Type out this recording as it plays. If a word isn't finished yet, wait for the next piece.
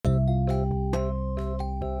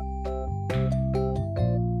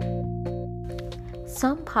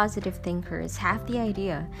Some positive thinkers have the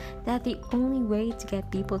idea that the only way to get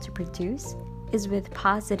people to produce is with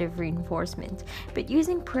positive reinforcement, but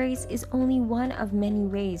using praise is only one of many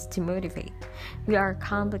ways to motivate. We are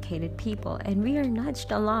complicated people, and we are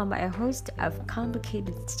nudged along by a host of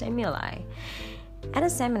complicated stimuli. At a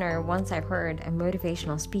seminar once, I heard a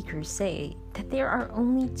motivational speaker say that there are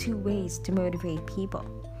only two ways to motivate people,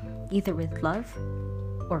 either with love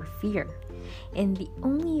or fear. And the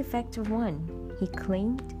only effective one, he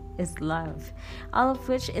claimed, is love, all of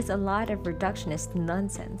which is a lot of reductionist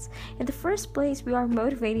nonsense. In the first place, we are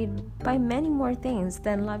motivated by many more things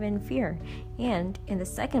than love and fear. And in the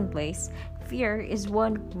second place, fear is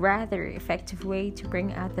one rather effective way to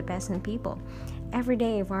bring out the best in people. Every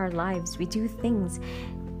day of our lives, we do things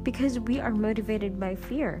because we are motivated by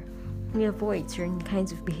fear. We avoid certain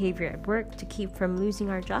kinds of behavior at work to keep from losing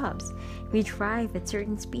our jobs. We drive at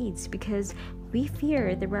certain speeds because we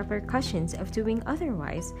fear the repercussions of doing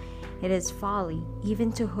otherwise. It is folly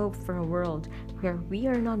even to hope for a world where we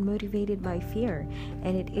are not motivated by fear,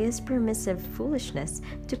 and it is permissive foolishness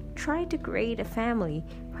to try to create a family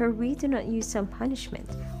where we do not use some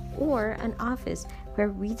punishment, or an office where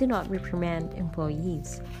we do not reprimand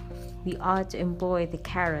employees. We ought to employ the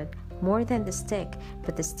carrot more than the stick,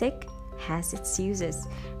 but the stick has its uses.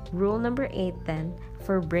 Rule number 8, then,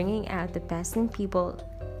 for bringing out the best in people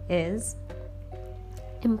is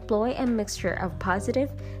employ a mixture of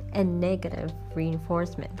positive and negative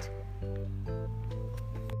reinforcement.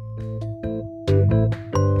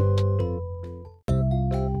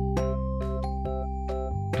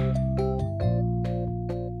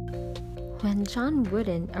 When John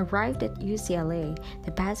Wooden arrived at UCLA,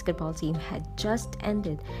 the basketball team had just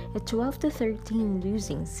ended a 12-13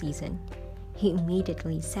 losing season. He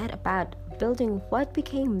immediately set about building what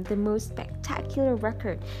became the most spectacular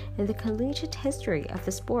record in the collegiate history of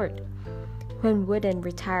the sport. When Wooden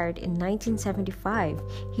retired in 1975,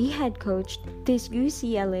 he had coached this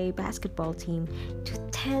UCLA basketball team to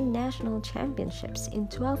 10 national championships in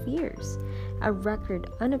 12 years, a record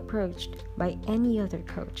unapproached by any other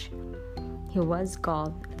coach. He was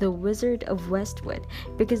called the Wizard of Westwood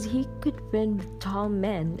because he could win with tall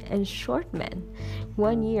men and short men.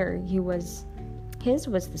 One year, his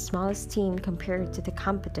was the smallest team compared to the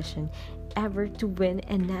competition ever to win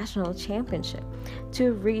a national championship.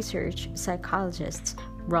 Two research psychologists,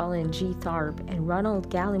 Roland G. Tharp and Ronald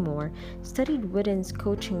Gallimore, studied Wooden's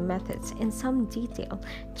coaching methods in some detail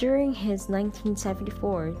during his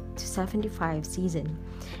 1974-75 season.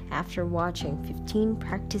 After watching 15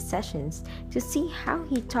 practice sessions to see how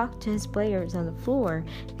he talked to his players on the floor,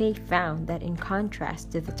 they found that in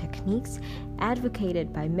contrast to the techniques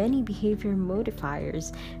advocated by many behavior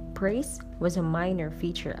modifiers, praise was a minor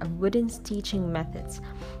feature of Wooden's teaching methods.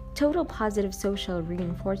 Total positive social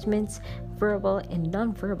reinforcements, verbal and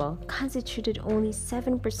nonverbal, constituted only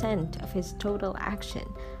 7% of his total action.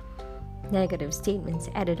 Negative statements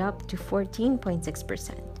added up to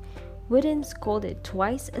 14.6%. Wooden scolded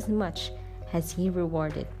twice as much as he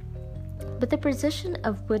rewarded. But the precision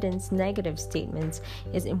of Wooden's negative statements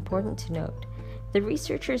is important to note. The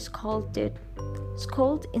researchers called it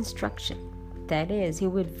scold instruction. That is, he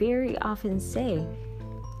would very often say,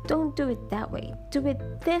 "Don't do it that way, do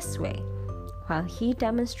it this way," while he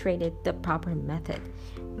demonstrated the proper method.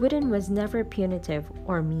 Wooden was never punitive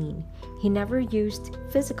or mean. He never used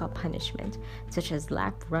physical punishment, such as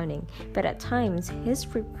lap running, but at times his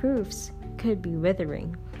reproofs could be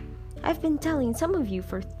withering. "I've been telling some of you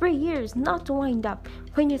for 3 years not to wind up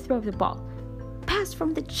when you throw the ball. Pass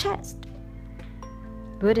from the chest."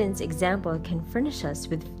 Wooden's example can furnish us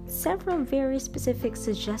with several very specific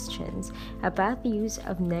suggestions about the use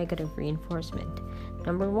of negative reinforcement.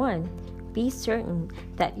 Number 1, be certain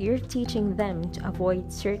that you're teaching them to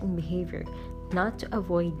avoid certain behavior, not to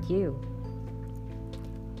avoid you.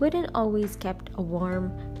 Wooden always kept a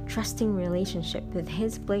warm, trusting relationship with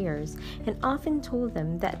his players and often told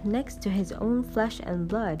them that next to his own flesh and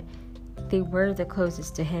blood, they were the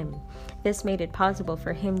closest to him. This made it possible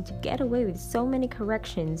for him to get away with so many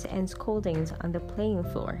corrections and scoldings on the playing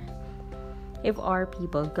floor. If our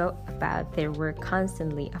people go about their work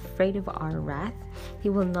constantly afraid of our wrath,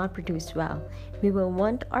 they will not produce well. We will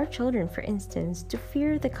want our children, for instance, to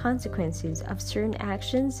fear the consequences of certain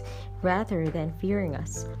actions rather than fearing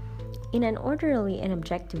us. In an orderly and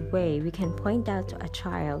objective way, we can point out to a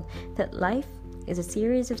child that life is a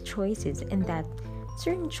series of choices and that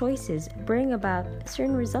certain choices bring about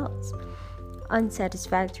certain results.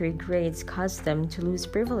 Unsatisfactory grades cause them to lose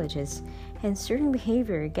privileges, and certain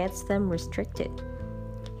behavior gets them restricted.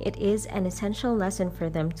 It is an essential lesson for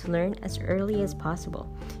them to learn as early as possible.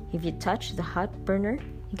 If you touch the hot burner,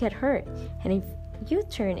 you get hurt, and if you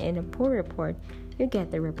turn in a poor report, you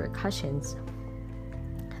get the repercussions.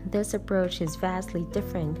 This approach is vastly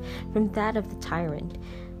different from that of the tyrant.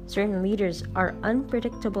 Certain leaders are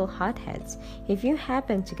unpredictable hotheads. If you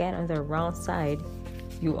happen to get on the wrong side,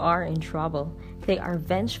 you are in trouble. They are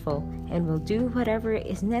vengeful and will do whatever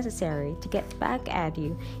is necessary to get back at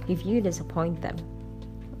you if you disappoint them.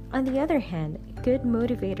 On the other hand, good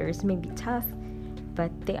motivators may be tough,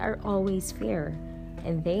 but they are always fair,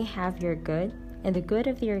 and they have your good and the good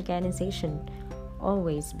of the organization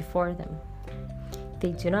always before them.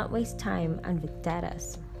 They do not waste time on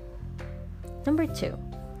vendettas. Number 2,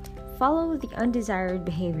 follow the undesired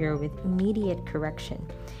behavior with immediate correction.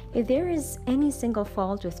 If there is any single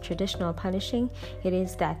fault with traditional punishing, it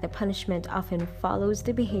is that the punishment often follows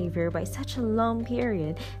the behavior by such a long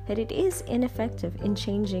period that it is ineffective in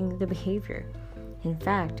changing the behavior. In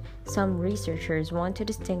fact, some researchers want to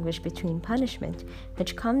distinguish between punishment,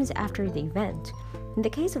 which comes after the event, in the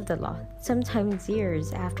case of the law, sometimes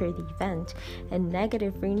years after the event, and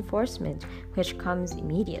negative reinforcement, which comes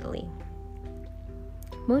immediately.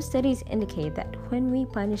 Most studies indicate that when we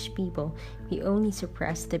punish people, we only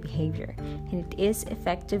suppress the behavior, and it is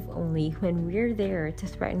effective only when we're there to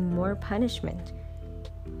threaten more punishment.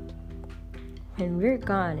 When we're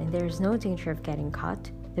gone and there is no danger of getting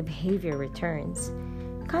caught, the behavior returns.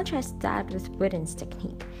 Contrast that with Wooden's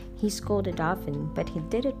technique. He scolded often, but he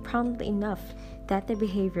did it promptly enough that the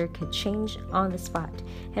behavior could change on the spot,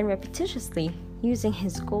 and repetitiously, using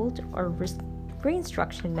his scold or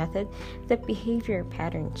reinstruction method, the behavior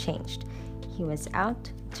pattern changed. He was out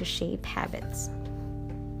to shape habits.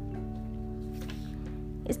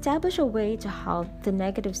 Establish a way to halt the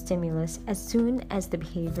negative stimulus as soon as the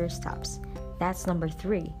behavior stops. That's number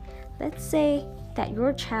 3. Let's say that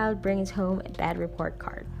your child brings home a bad report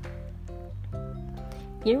card.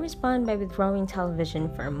 You respond by withdrawing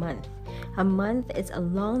television for a month. A month is a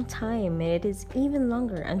long time, and it is even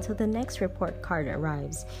longer until the next report card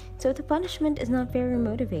arrives, so the punishment is not very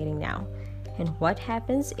motivating now. And what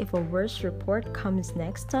happens if a worse report comes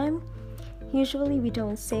next time? Usually we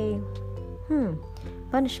don't say,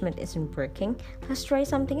 punishment isn't working, let's try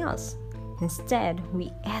something else. Instead, we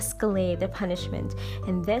escalate the punishment,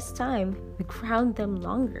 and this time we ground them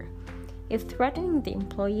longer. If threatening the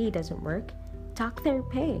employee doesn't work, dock their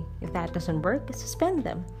pay. If that doesn't work, suspend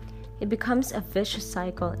them. It becomes a vicious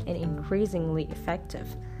cycle and increasingly effective.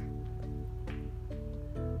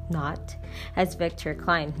 Not, as Victor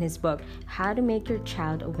Klein in his book, How to Make Your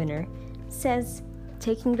Child a Winner, says,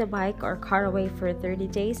 taking the bike or car away for 30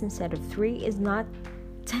 days instead of 3 is not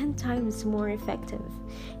 10 times more effective.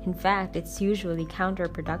 In fact, it's usually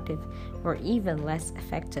counterproductive or even less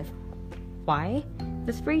effective. Why?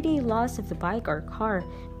 The 3-day loss of the bike or car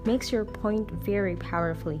makes your point very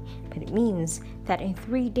powerfully, but it means that in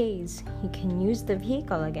 3 days you can use the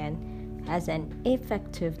vehicle again as an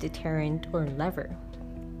effective deterrent or lever.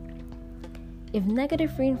 If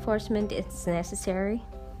negative reinforcement is necessary,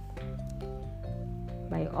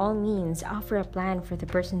 by all means offer a plan for the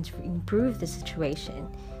person to improve the situation.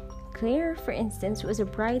 Claire, for instance, was a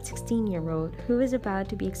bright 16-year-old who was about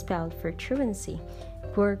to be expelled for truancy,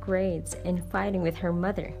 poor grades, and fighting with her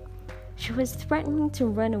mother. She was threatening to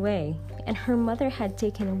run away, and her mother had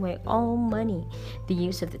taken away all money, the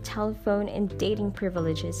use of the telephone, and dating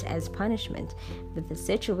privileges as punishment, but the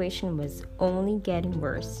situation was only getting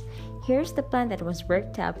worse. Here's the plan that was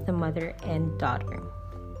worked out with the mother and daughter.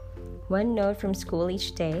 1 note from school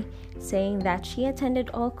each day, saying that she attended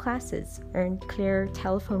all classes, earned Claire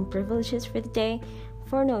telephone privileges for the day,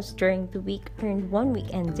 4 notes during the week earned 1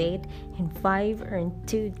 weekend date, and 5 earned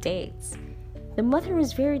 2 dates. The mother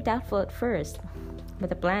was very doubtful at first, but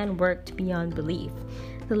the plan worked beyond belief.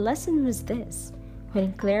 The lesson was this: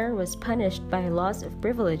 when Claire was punished by loss of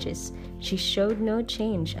privileges, she showed no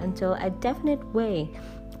change until a definite way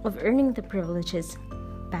of earning the privileges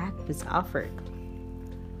back was offered.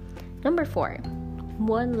 Number 4,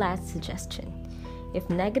 one last suggestion. If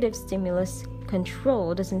negative stimulus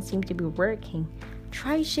control doesn't seem to be working,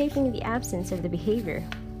 try shaping the absence of the behavior.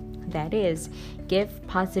 That is, give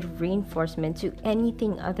positive reinforcement to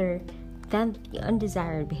anything other than the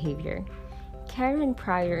undesired behavior. Karen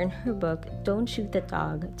Pryor, in her book Don't Shoot the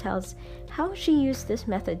Dog, tells how she used this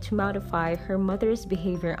method to modify her mother's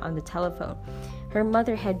behavior on the telephone. Her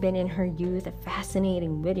mother had been in her youth a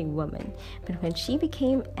fascinating, witty woman, but when she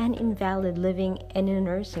became an invalid living in a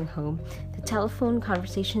nursing home, the telephone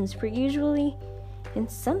conversations were usually, and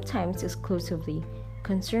sometimes exclusively,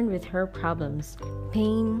 concerned with her problems: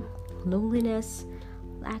 pain, loneliness,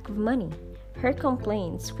 lack of money. Her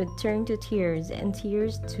complaints would turn to tears and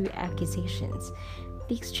tears to accusations.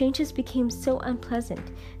 The exchanges became so unpleasant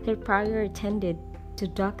that Pryor attended to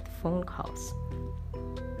duck the phone calls.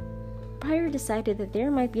 Pryor decided that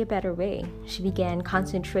there might be a better way. She began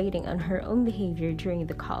concentrating on her own behavior during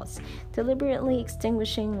the calls, deliberately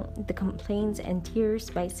extinguishing the complaints and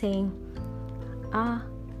tears by saying, ah,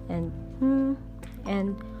 and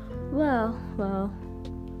and well.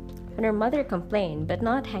 When her mother complained, but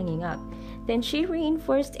not hanging up, then she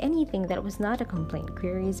reinforced anything that was not a complaint: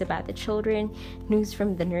 queries about the children, news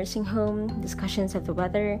from the nursing home, discussions of the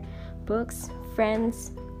weather, books,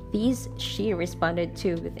 friends. These she responded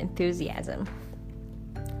to with enthusiasm.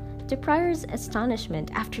 To Pryor's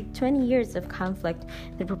astonishment, after 20 years of conflict,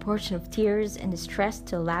 the proportion of tears and distress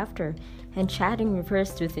to laughter and chatting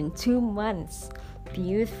reversed within 2 months. The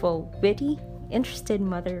youthful, witty, interested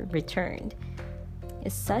mother returned.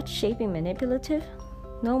 Is such shaping manipulative?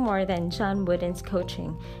 No more than John Wooden's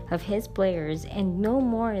coaching of his players, and no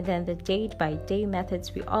more than the day-by-day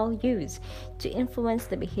methods we all use to influence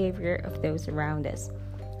the behavior of those around us.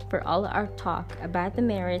 For all our talk about the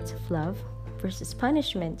merits of love versus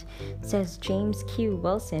punishment, says James Q.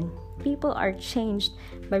 Wilson, people are changed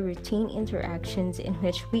by routine interactions in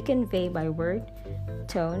which we convey by word,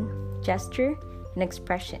 tone, gesture, and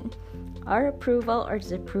expression our approval or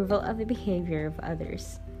disapproval of the behavior of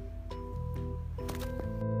others.